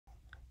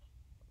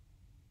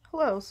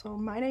Hello, so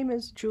my name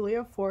is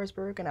Julia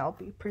Forsberg and I'll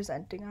be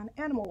presenting on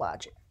animal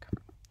logic.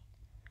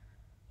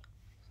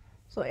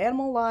 So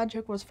animal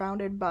logic was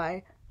founded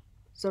by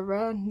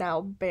Zara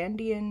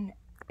Nalbandian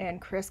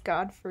and Chris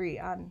Godfrey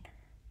on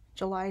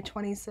July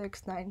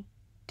 26,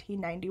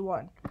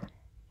 1991.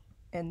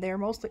 And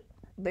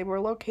they were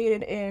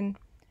located in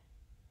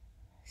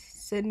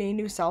Sydney,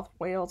 New South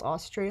Wales,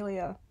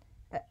 Australia.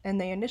 And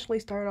they initially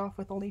started off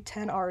with only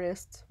 10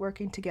 artists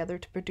working together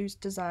to produce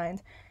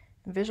designs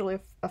and visual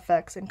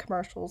effects in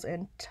commercials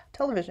and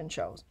television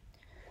shows.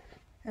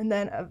 And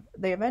then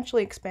they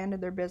eventually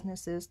expanded their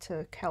businesses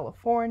to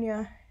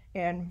California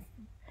and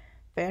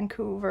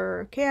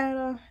Vancouver,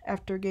 Canada,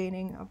 after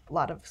gaining a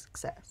lot of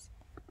success.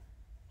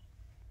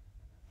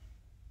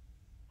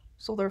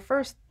 So their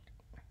first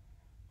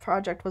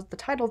project was the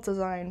title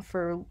design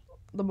for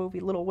the movie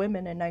Little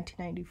Women in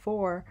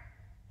 1994,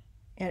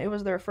 and it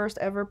was their first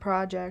ever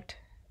project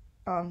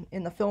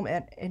in the film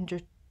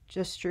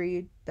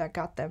industry that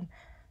got them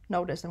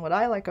noticed. And what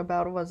I like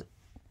about it was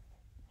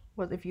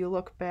if you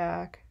look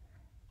back,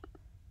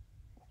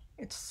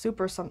 it's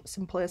super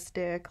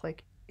simplistic,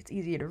 like it's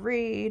easy to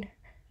read,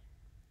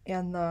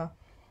 and the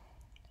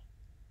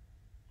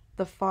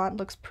font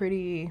looks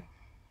pretty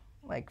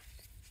like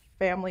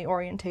family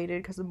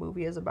orientated because the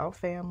movie is about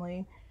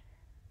family.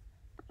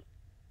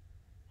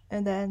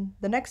 And then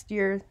the next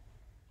year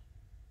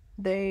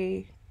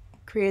they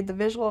created the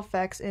visual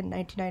effects in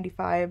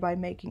 1995 by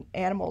making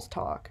animals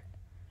talk.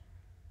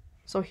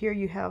 So here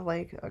you have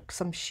like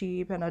some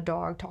sheep and a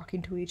dog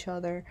talking to each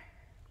other,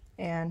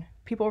 and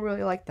people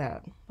really like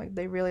that. Like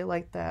they really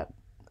like that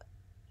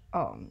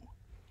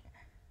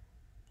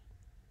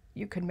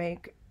you can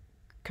make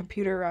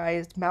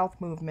computerized mouth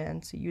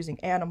movements using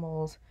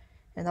animals,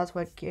 and that's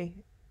what gave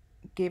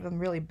them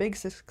really big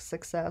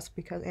success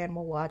because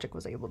Animal Logic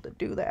was able to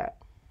do that.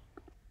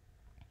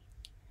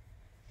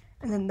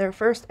 And then their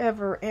first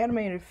ever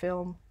animated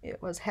film,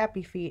 it was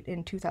Happy Feet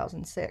in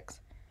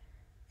 2006.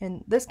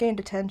 And this gained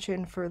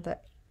attention for the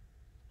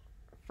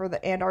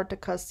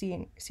Antarctica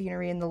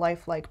scenery and the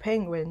lifelike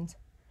penguins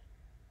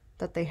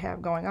that they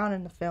have going on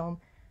in the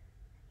film.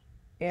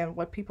 And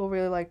what people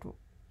really liked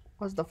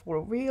was the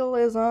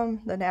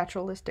photorealism, the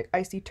naturalistic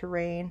icy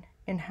terrain,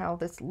 and how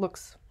this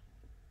looks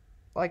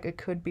like it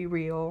could be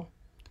real.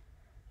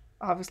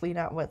 Obviously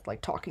not with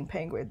like talking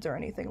penguins or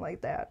anything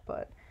like that,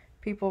 but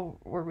people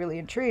were really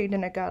intrigued,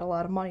 and it got a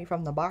lot of money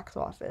from the box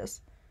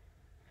office.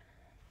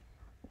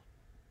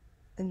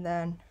 And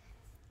then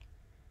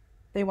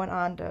they went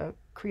on to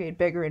create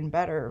bigger and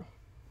better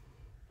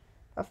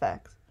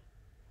effects.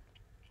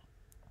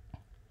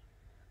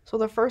 So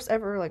the first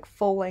ever like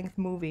full-length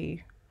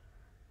movie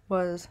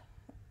was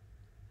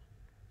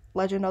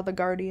Legend of the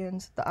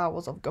Guardians, The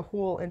Owls of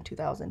Ga'Hoole in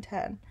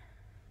 2010.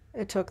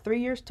 It took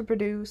 3 years to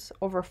produce.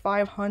 Over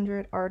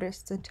 500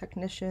 artists and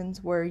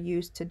technicians were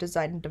used to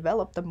design and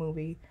develop the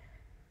movie.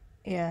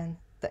 And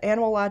the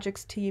Animal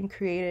Logics team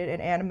created and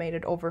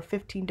animated over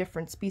 15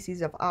 different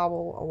species of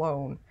owl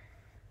alone.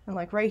 And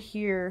like right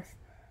here,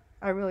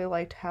 I really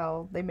liked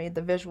how they made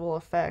the visual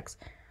effects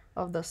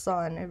of the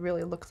sun. It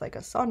really looks like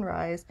a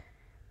sunrise.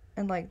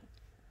 And like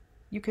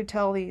you could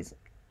tell these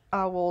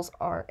owls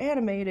are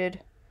animated,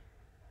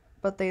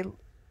 but they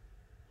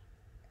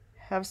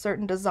have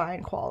certain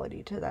design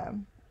quality to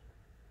them,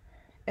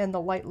 and the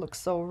light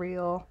looks so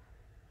real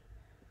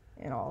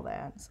and all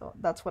that. So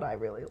that's what I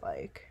really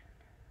like.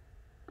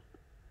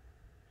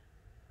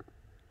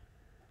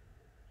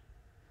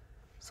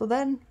 So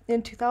then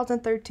in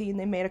 2013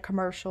 they made a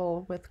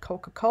commercial with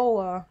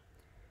Coca-Cola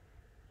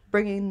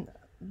bringing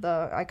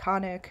the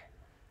iconic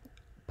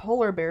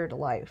polar bear to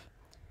life.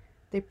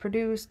 They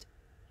produced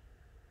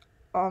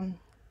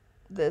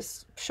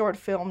this short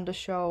film to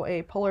show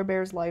a polar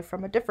bear's life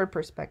from a different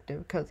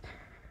perspective, because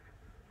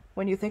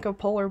when you think of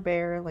polar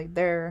bear, like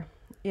they're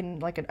in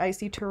like an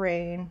icy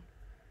terrain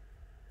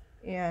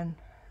and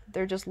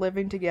they're just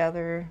living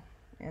together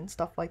and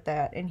stuff like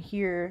that. And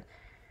here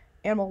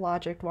Animal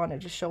Logic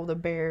wanted to show the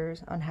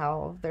bears on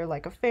how they're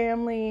like a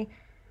family,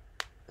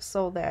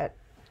 so that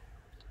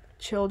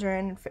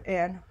children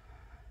and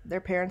their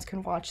parents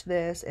can watch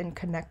this and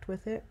connect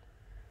with it.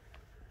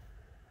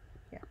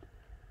 Yeah.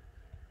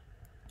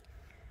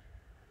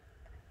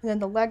 And then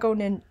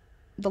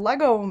the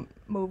Lego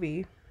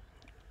movie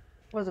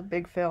was a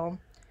big film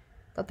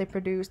that they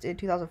produced in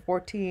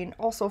 2014,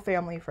 also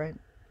family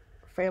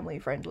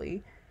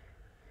friendly,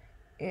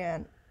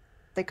 and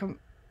they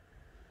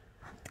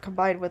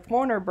combined with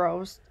Warner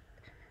Bros.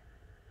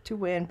 To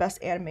win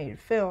Best Animated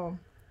Film.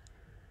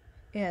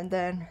 And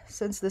then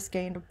since this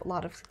gained a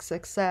lot of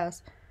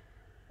success,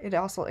 it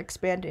also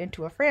expanded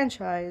into a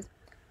franchise.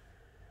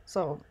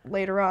 So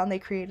later on, they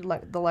created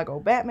the Lego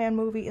Batman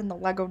movie and the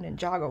Lego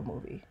Ninjago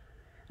movie.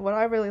 What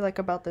I really like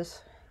about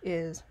this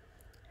is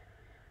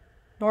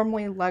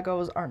normally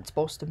Legos aren't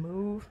supposed to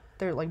move.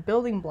 They're like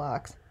building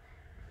blocks.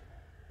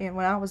 And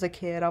when I was a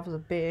kid, I was a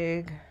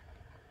big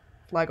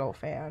Lego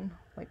fan.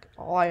 Like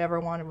all I ever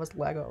wanted was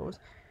Legos.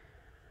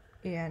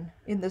 And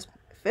in this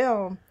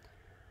film,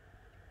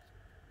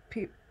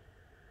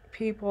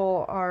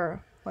 people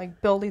are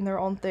like building their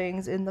own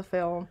things in the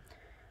film,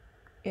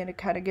 and it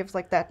kind of gives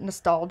like that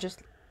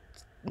nostalgic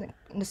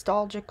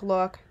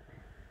look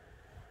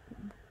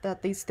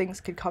that these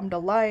things could come to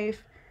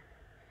life,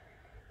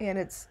 and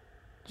it's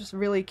just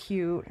really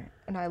cute,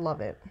 and I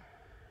love it.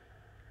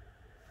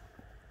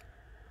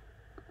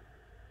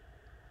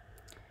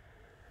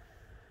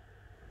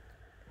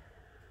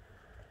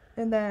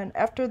 And then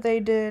after they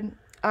did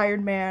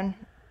Iron Man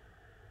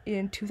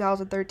in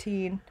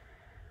 2013,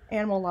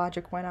 Animal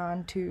Logic went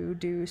on to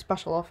do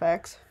special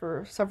effects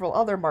for several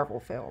other Marvel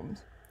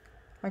films.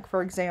 Like,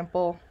 for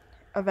example,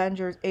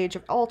 Avengers Age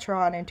of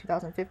Ultron in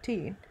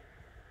 2015.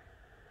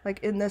 Like,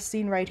 in this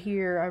scene right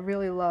here, I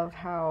really love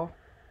how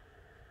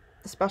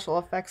the special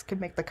effects can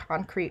make the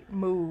concrete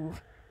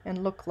move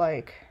and look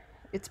like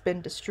it's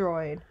been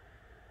destroyed.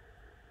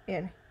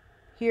 And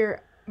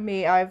here,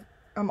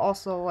 I'm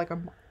also like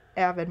an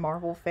avid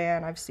Marvel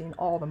fan. I've seen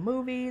all the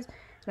movies,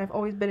 and I've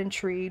always been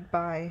intrigued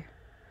by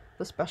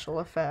the special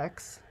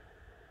effects.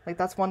 Like,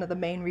 that's one of the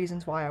main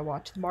reasons why I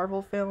watch the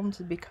Marvel films,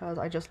 is because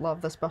I just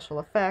love the special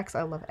effects,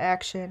 I love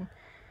action,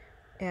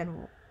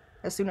 and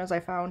as soon as I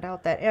found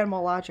out that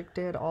Animal Logic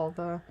did all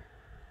the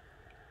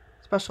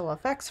special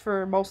effects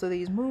for most of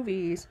these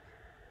movies,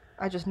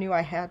 I just knew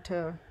I had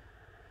to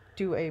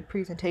do a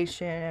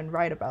presentation and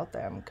write about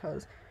them,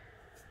 because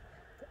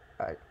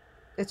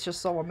it's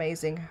just so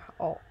amazing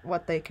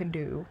what they can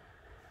do.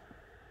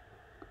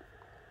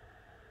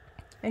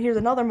 And here's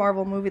another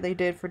Marvel movie they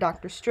did for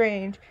Doctor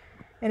Strange,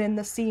 and in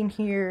the scene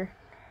here,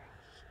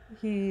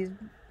 he's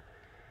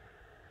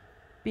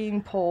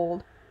being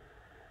pulled,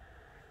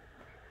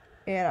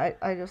 and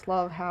I just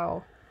love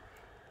how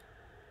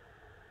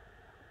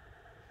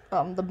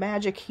the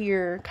magic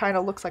here kind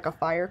of looks like a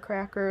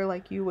firecracker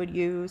like you would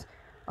use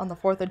on the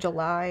 4th of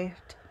July,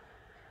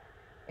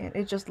 and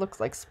it just looks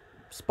like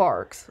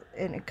sparks,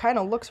 and it kind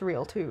of looks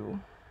real too,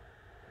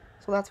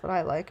 so that's what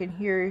I like. And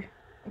here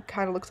it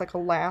kind of looks like a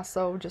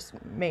lasso just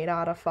made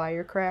out of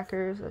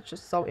firecrackers. It's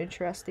just so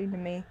interesting to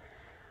me.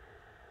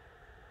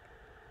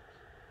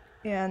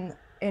 And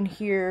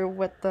here,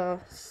 with the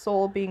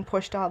soul being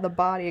pushed out of the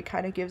body, it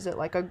kind of gives it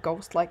like a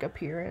ghost-like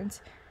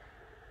appearance.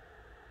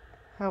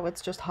 How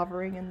it's just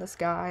hovering in the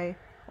sky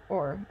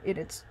or in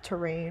its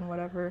terrain,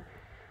 whatever.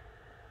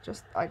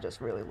 I just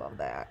really love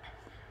that.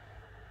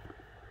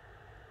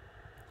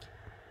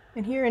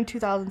 And here in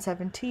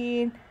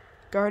 2017,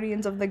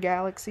 Guardians of the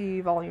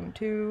Galaxy Volume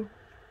 2.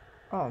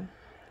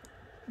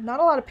 Not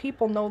a lot of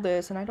people know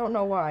this, and I don't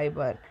know why,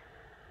 but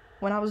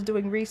when I was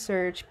doing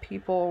research,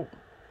 people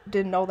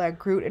didn't know that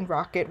Groot and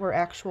Rocket were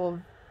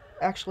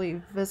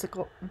actually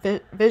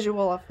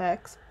visual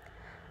effects.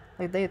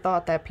 Like, they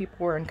thought that people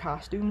were in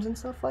costumes and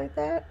stuff like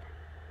that,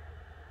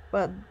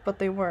 but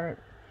they weren't.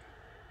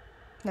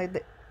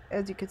 Like,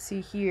 as you can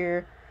see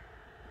here,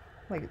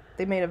 like,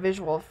 they made a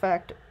visual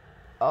effect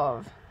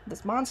of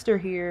this monster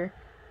here,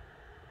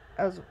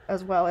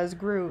 as well as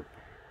Groot.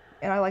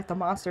 And I like the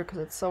monster because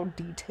it's so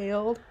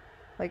detailed.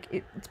 Like,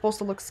 it's supposed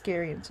to look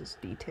scary, and it's just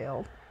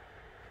detailed.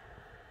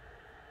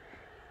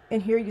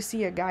 And here you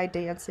see a guy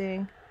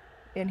dancing,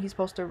 and he's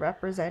supposed to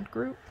represent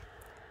Groot.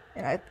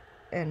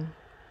 And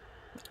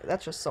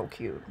that's just so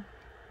cute.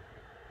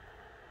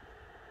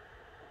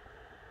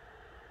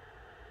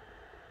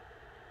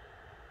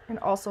 And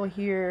also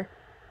here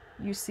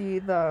you see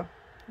the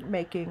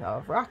making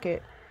of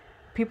Rocket.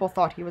 People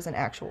thought he was an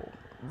actual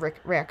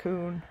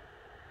raccoon.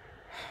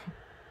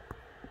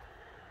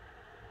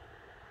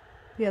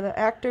 Yeah, the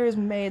actors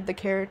made the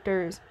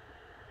characters,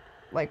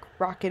 like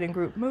Rocket and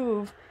Groot,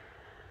 move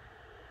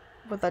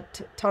with a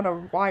ton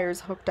of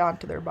wires hooked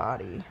onto their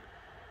body.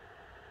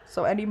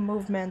 So any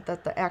movement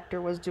that the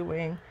actor was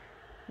doing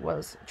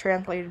was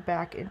translated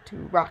back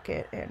into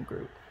Rocket and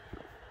Groot.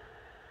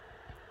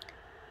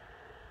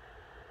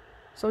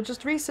 So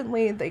just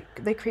recently,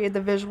 they created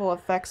the visual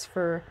effects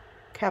for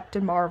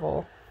Captain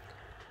Marvel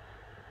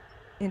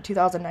in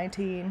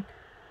 2019.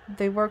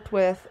 They worked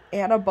with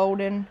Anna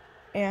Boden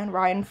and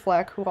Ryan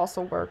Fleck, who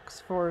also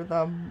works for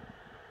the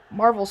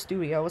Marvel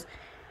Studios.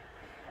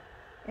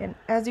 And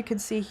as you can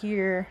see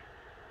here,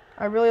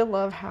 I really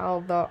love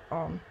how the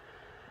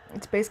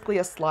it's basically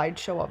a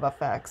slideshow of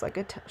effects. Like,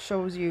 it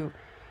shows you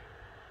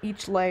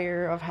each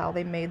layer of how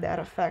they made that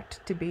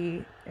effect to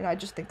be, and I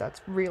just think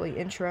that's really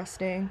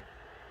interesting.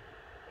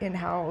 In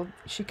how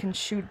she can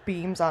shoot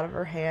beams out of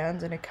her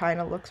hands, and it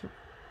kind of looks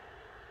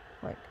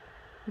like,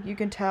 you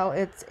can tell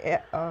it's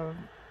a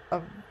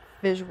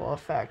visual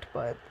effect,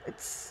 but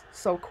it's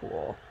so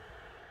cool.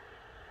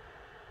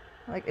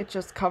 Like, it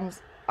just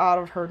comes out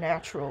of her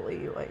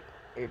naturally. Like,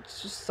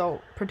 it's just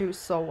so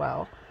produced so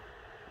well.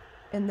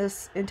 In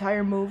this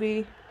entire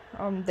movie,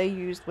 they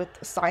used with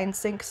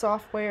SignSync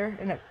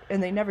software,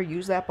 and they never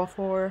used that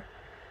before.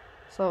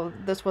 So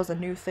this was a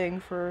new thing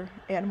for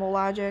Animal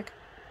Logic,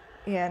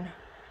 and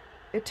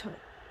it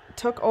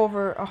took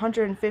over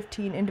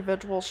 115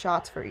 individual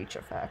shots for each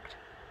effect.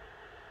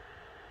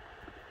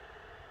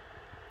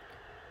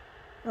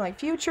 And like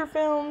future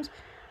films,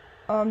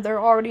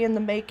 they're already in the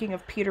making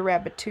of Peter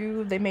Rabbit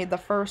 2. They made the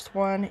first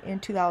one in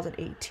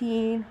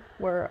 2018,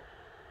 where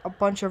a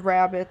bunch of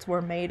rabbits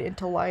were made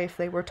into life.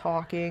 They were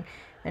talking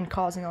and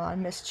causing a lot of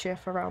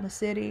mischief around the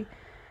city.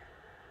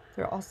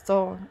 They're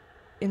also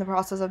in the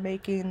process of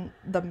making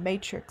The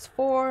Matrix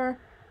 4,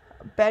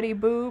 Betty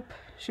Boop,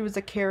 she was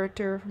a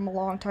character from a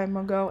long time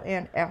ago,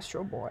 and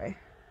Astro Boy.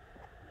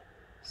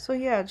 So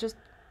yeah, just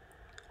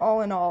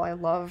all in all, I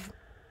love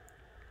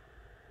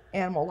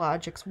Animal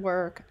Logic's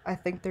work. I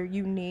think they're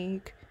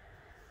unique.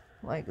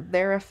 Like,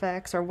 their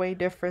effects are way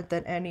different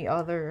than any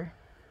other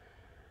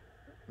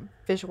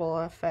visual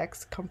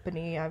effects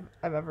company I've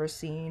ever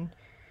seen.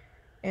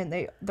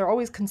 And they're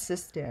always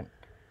consistent.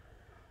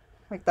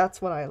 Like,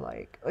 that's what I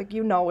like. Like,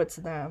 you know it's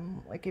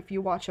them. Like, if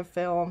you watch a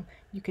film,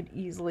 you can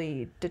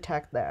easily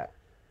detect that.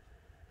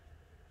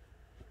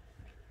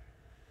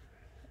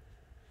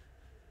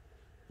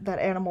 That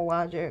Animal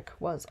Logic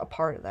was a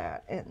part of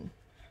that. And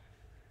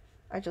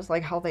I just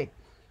like how they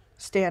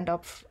stand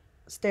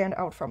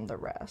out from the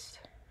rest.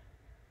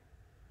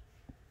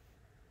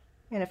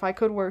 And if I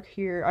could work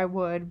here, I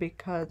would,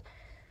 because,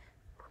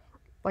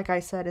 like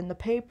I said in the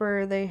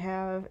paper, they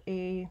have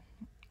a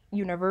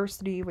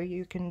university where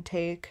you can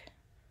take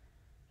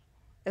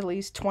at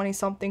least 20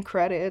 something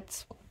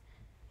credits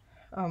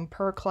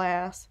per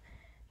class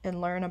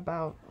and learn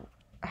about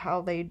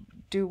how they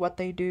do what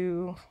they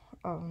do,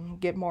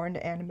 get more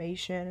into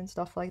animation and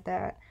stuff like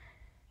that.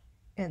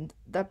 And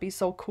that'd be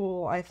so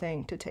cool, I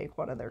think, to take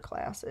one of their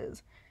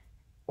classes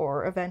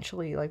or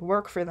eventually like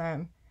work for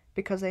them,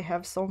 because they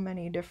have so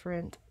many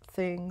different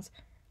things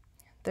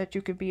that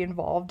you could be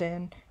involved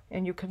in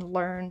and you can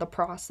learn the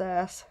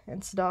process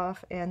and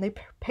stuff, and they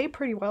pay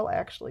pretty well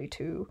actually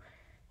too.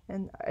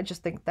 And I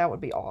just think that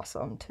would be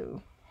awesome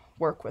to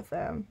work with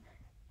them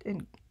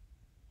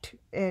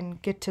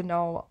and get to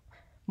know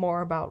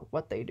more about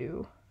what they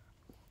do.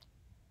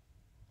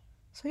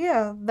 So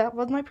yeah, that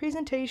was my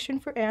presentation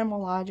for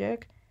Animal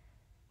Logic,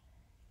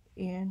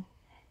 and